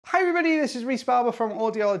Hi everybody, this is Rhys Barber from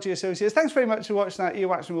Audiology Associates. Thanks very much for watching that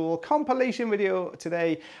earwax removal compilation video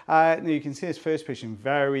today. You can see this first patient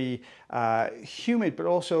very humid, but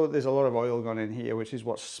also there's a lot of oil gone in here, which is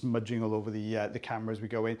what's smudging all over the camera as we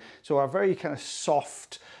go in. So a very kind of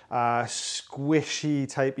soft, squishy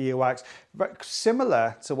type earwax, but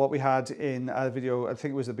similar to what we had in a video, I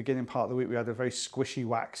think it was the beginning part of the week, we had a very squishy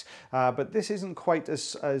wax, but this isn't quite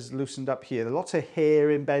as loosened up here. There's lots of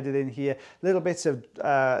hair embedded in here, little bits of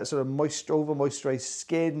sort of over moisturized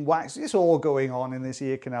skin, wax, it's all going on in this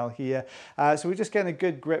ear canal here. So we're just getting a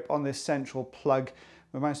good grip on this central plug.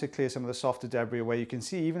 We managed to clear some of the softer debris away. You can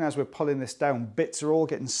see even as we're pulling this down, bits are all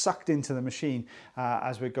getting sucked into the machine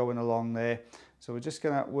as we're going along there. So we're just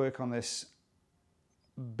going to work on this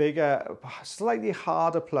bigger, slightly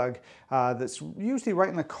harder plug that's usually right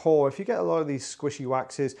in the core. If you get a lot of these squishy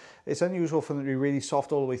waxes, it's unusual for them to be really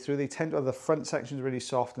soft all the way through. They tend to have the front sections really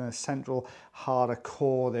soft and a central harder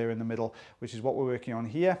core there in the middle, which is what we're working on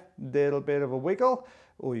here. Little bit of a wiggle.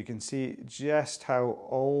 Oh, you can see just how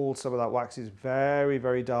old some of that wax is. Very,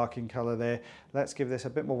 very dark in color there. Let's give this a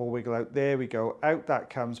bit more of a wiggle out. There we go. Out that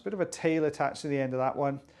comes. Bit of a tail attached to the end of that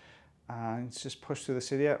one. And it's just pushed through the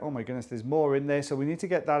cilia. Oh my goodness, there's more in there. So we need to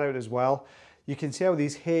get that out as well. You can see how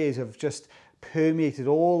these hairs have just permeated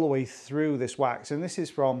all the way through this wax. And this is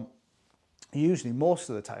from, usually most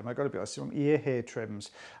of the time, I've got to be honest, from ear hair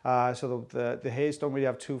trims. So the hairs don't really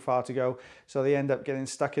have too far to go. So they end up getting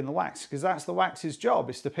stuck in the wax, because that's the wax's job,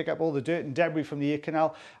 is to pick up all the dirt and debris from the ear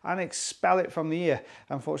canal and expel it from the ear.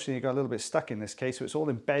 Unfortunately, it got a little bit stuck in this case. So it's all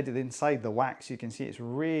embedded inside the wax. You can see it's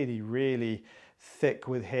really, really thick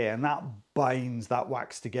with hair, and that binds that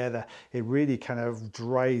wax together. It really kind of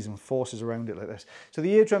dries and forces around it like this. So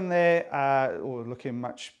the eardrum there, looking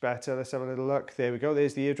much better. Let's have a little look. There we go.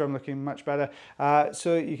 There's the eardrum looking much better.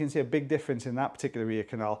 So you can see a big difference in that particular ear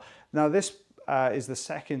canal. Now this is the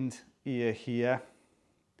second ear here,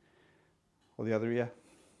 or the other ear,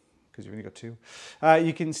 because you've only got two.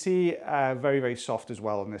 You can see very, very soft as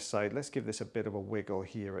well on this side. Let's give this a bit of a wiggle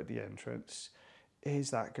here at the entrance. Is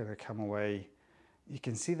that going to come away? You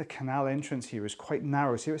can see the canal entrance here is quite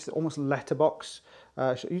narrow. See, it's almost letterbox.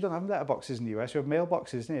 You don't have letterboxes in the US, you have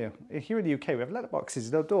mailboxes, don't you? Here in the UK, we have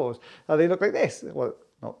letterboxes outdoors. They look like this. Well,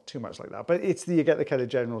 not too much like that, but you get the kind of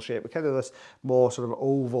general shape, but kind of this more sort of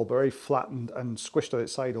oval, very flattened and squished on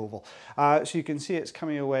its side oval. So you can see it's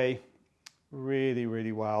coming away really,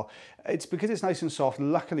 really well. It's because it's nice and soft.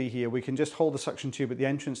 Luckily here, we can just hold the suction tube at the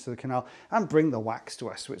entrance to the canal and bring the wax to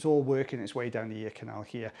us. So it's all working its way down the ear canal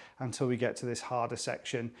here until we get to this harder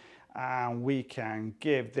section. And we can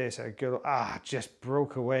give this a good, just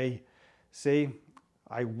broke away. See,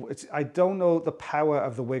 I don't know the power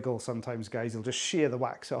of the wiggle sometimes, guys. It'll just shear the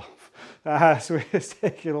wax off. So we're just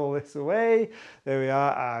taking all this away. There we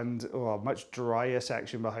are. And a much drier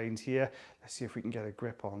section behind here. Let's see if we can get a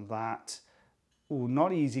grip on that. Oh,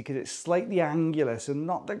 not easy because it's slightly angular, so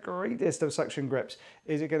not the greatest of suction grips.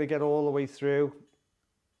 Is it going to get all the way through?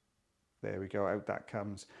 There we go, out that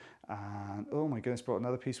comes. And oh my goodness, brought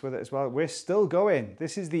another piece with it as well. We're still going.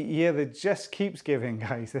 This is the ear that just keeps giving,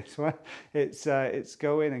 guys, this one. It's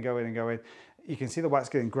going and going and going. You can see the wax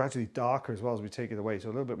getting gradually darker as well as we take it away, so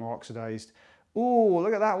a little bit more oxidized. Oh,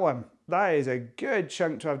 look at that one. That is a good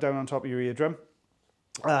chunk to have down on top of your eardrum.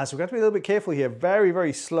 So we've got to be a little bit careful here. Very,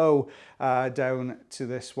 very slow down to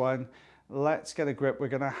this one. Let's get a grip. We're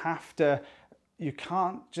going to have to, you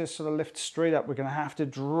can't just sort of lift straight up. We're going to have to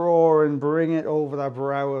draw and bring it over the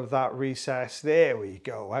brow of that recess. There we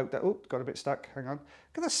go. Out that. Oh, got a bit stuck. Hang on.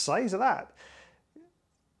 Look at the size of that.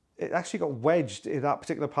 It actually got wedged in that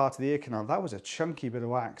particular part of the ear canal. That was a chunky bit of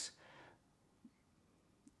wax.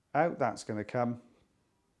 Out that's going to come.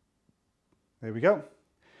 There we go.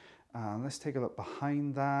 Let's take a look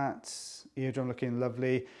behind that. Eardrum looking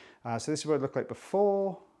lovely. So this is what it looked like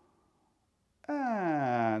before.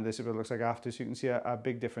 And this is what it looks like after, so you can see a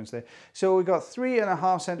big difference there. So we got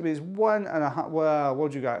 3.5 centimeters, 1.5, well,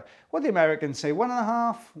 what do you got? What do the Americans say?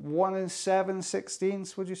 1.5, 1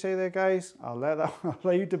 7/16. What'd you say there, guys? I'll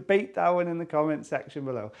let you debate that one in the comment section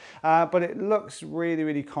below. But it looks really,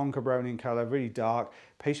 really conker brown in color, really dark.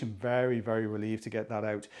 Patient very, very relieved to get that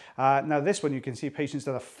out. Now this one, you can see patient's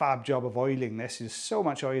done a fab job of oiling this. There's so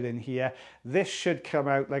much oil in here. This should come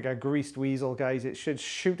out like a greased weasel, guys. It should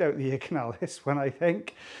shoot out the ear canal, this one, I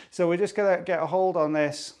think. So we're just gonna get a hold on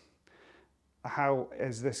this. How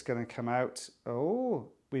is this gonna come out? Oh,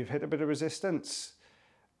 we've hit a bit of resistance.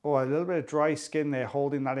 Oh, a little bit of dry skin there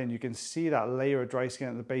holding that in. You can see that layer of dry skin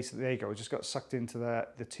at the base of the, there you go. It just got sucked into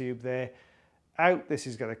the tube there. Out, this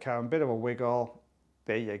is gonna come, bit of a wiggle.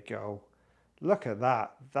 There you go. Look at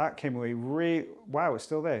that. That came away really, wow, it's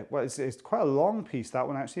still there. Well, it's quite a long piece, that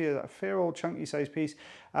one actually, a fair old chunky size piece.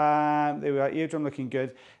 There we are, eardrum looking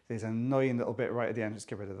good. There's an annoying little bit right at the end. Let's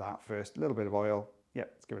get rid of that first. A little bit of oil.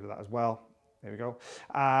 Yep, let's get rid of that as well. There we go.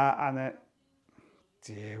 And then,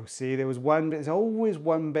 you see, there was one bit, there's always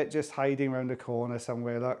one bit just hiding around the corner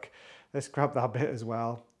somewhere. Look, let's grab that bit as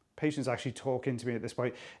well. Patient's actually talking to me at this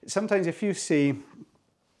point. Sometimes if you see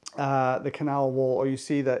the canal wall, or you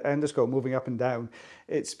see the endoscope moving up and down,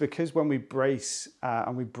 it's because when we brace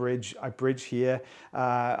and we bridge, I bridge here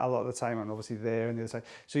a lot of the time, and obviously there and the other side.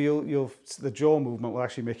 So the jaw movement will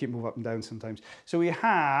actually make it move up and down sometimes. So we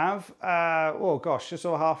have, oh gosh, just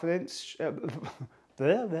over half an inch,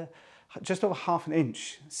 just over half an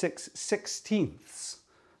inch, 6/16. Is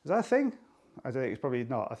that a thing? I don't think it's probably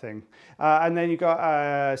not a thing. And then you've got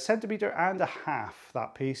a 1.5 centimeters,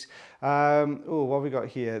 that piece. Oh, what have we got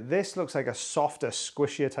here? This looks like a softer,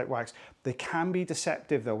 squishier type wax. They can be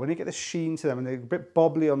deceptive though. When you get the sheen to them and they're a bit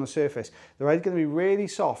bobbly on the surface, they're either going to be really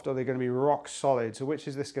soft or they're going to be rock solid. So which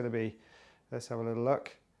is this going to be? Let's have a little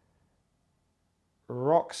look.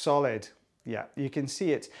 Rock solid. Yeah, you can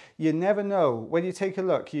see it. You never know when you take a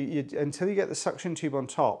look. Until you get the suction tube on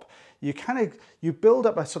top, you build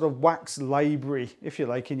up a sort of wax library, if you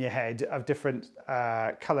like, in your head of different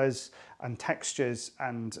colours and textures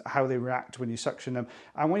and how they react when you suction them.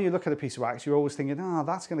 And when you look at a piece of wax, you're always thinking, oh,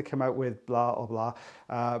 that's going to come out with blah or blah.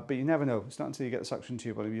 But you never know. It's not until you get the suction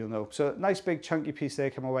tube on it you'll know. So nice big chunky piece there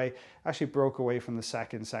come away. Actually broke away from the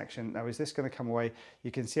second section. Now is this going to come away? You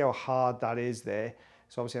can see how hard that is there.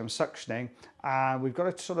 So obviously I'm suctioning, and we've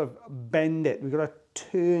got to sort of bend it. We've got to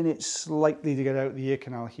turn it slightly to get out the ear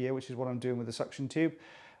canal here, which is what I'm doing with the suction tube.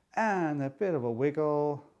 And a bit of a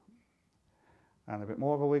wiggle, and a bit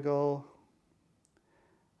more of a wiggle,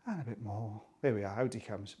 and a bit more. There we are, out he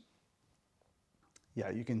comes. Yeah,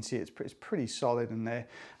 you can see it's pretty solid in there.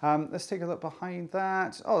 Let's take a look behind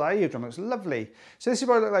that. Oh, that eardrum looks lovely. So this is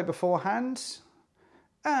what it looked like beforehand.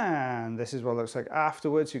 And this is what it looks like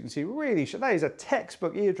afterwards. You can see really, that is a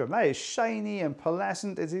textbook eardrum. That is shiny and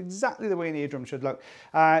pearlescent. It's exactly the way an eardrum should look.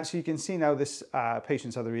 So you can see now this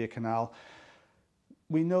patient's other ear canal.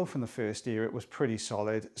 We know from the first ear it was pretty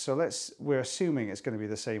solid. So we're assuming it's going to be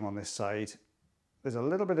the same on this side. There's a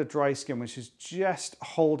little bit of dry skin, which is just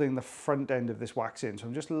holding the front end of this wax in. So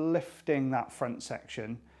I'm just lifting that front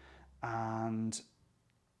section and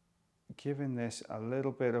giving this a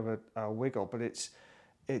little bit of a wiggle, but it's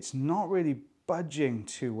not really budging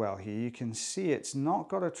too well here. You can see it's not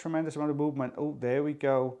got a tremendous amount of movement. Oh, there we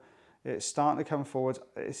go. It's starting to come forward.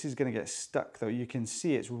 This is going to get stuck though. You can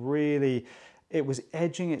see it was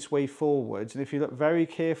edging its way forwards. And if you look very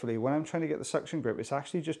carefully, when I'm trying to get the suction grip, it's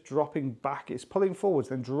actually just dropping back. It's pulling forwards,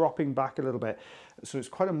 then dropping back a little bit. So it's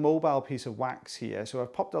quite a mobile piece of wax here. So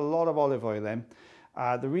I've popped a lot of olive oil in.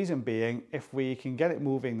 The reason being, if we can get it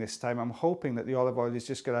moving this time, I'm hoping that the olive oil is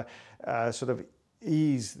just going to sort of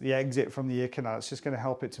ease the exit from the ear canal. It's just going to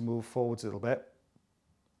help it to move forwards a little bit.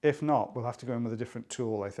 If not, we'll have to go in with a different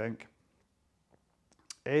tool, I think.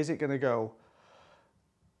 Is it going to go?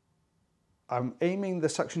 I'm aiming the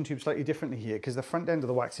suction tube slightly differently here because the front end of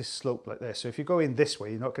the wax is sloped like this. So if you go in this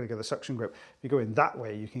way, you're not going to get the suction grip. If you go in that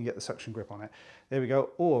way, you can get the suction grip on it. There we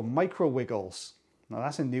go. Oh, micro wiggles. Now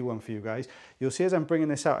that's a new one for you guys. You'll see as I'm bringing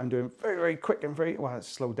this out, I'm doing very, very quick and well, it's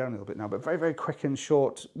slowed down a little bit now, but very, very quick and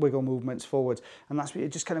short wiggle movements forwards. And that's what you're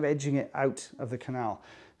just kind of edging it out of the canal.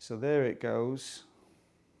 So there it goes.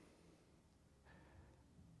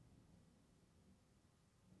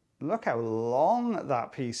 Look how long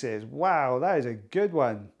that piece is. Wow, that is a good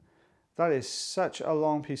one. That is such a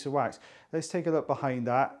long piece of wax. Let's take a look behind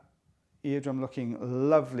that. Eardrum looking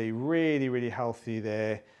lovely, really, really healthy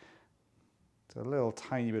there. A little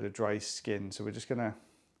tiny bit of dry skin, so we're just going to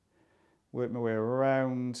work my way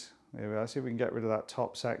around. There we are. See if we can get rid of that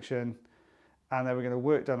top section, and then we're going to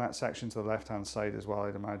work down that section to the left hand side as well,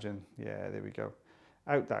 I'd imagine. Yeah, there we go.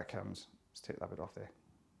 Out that comes. Let's take that bit off there.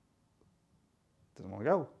 Doesn't want to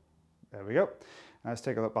go. There we go. Let's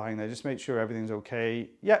take a look behind there. Just make sure everything's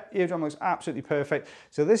okay. Yep, eardrum looks absolutely perfect.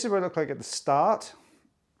 So this is what it looked like at the start.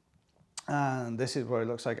 And this is what it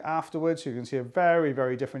looks like afterwards. You can see a very,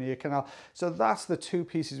 very different ear canal. So that's the two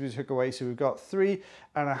pieces we took away. So we've got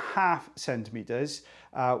 3.5 centimeters,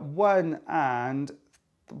 1.5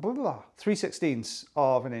 3/16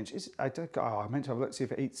 of an inch. I meant to have looked to see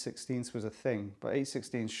if 8/16 was a thing, but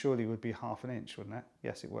 8/16 surely would be half an inch, wouldn't it?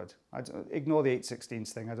 Yes, it would. Ignore the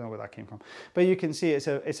 8/16 thing. I don't know where that came from. But you can see it's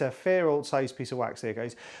a fair old sized piece of wax there,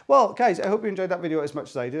 guys. Well, guys, I hope you enjoyed that video as much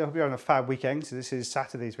as I did. I hope you're on a fab weekend. So this is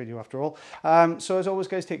Saturday's video after all. So as always,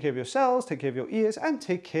 guys, take care of yourselves, take care of your ears, and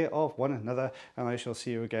take care of one another. And I shall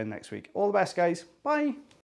see you again next week. All the best, guys. Bye.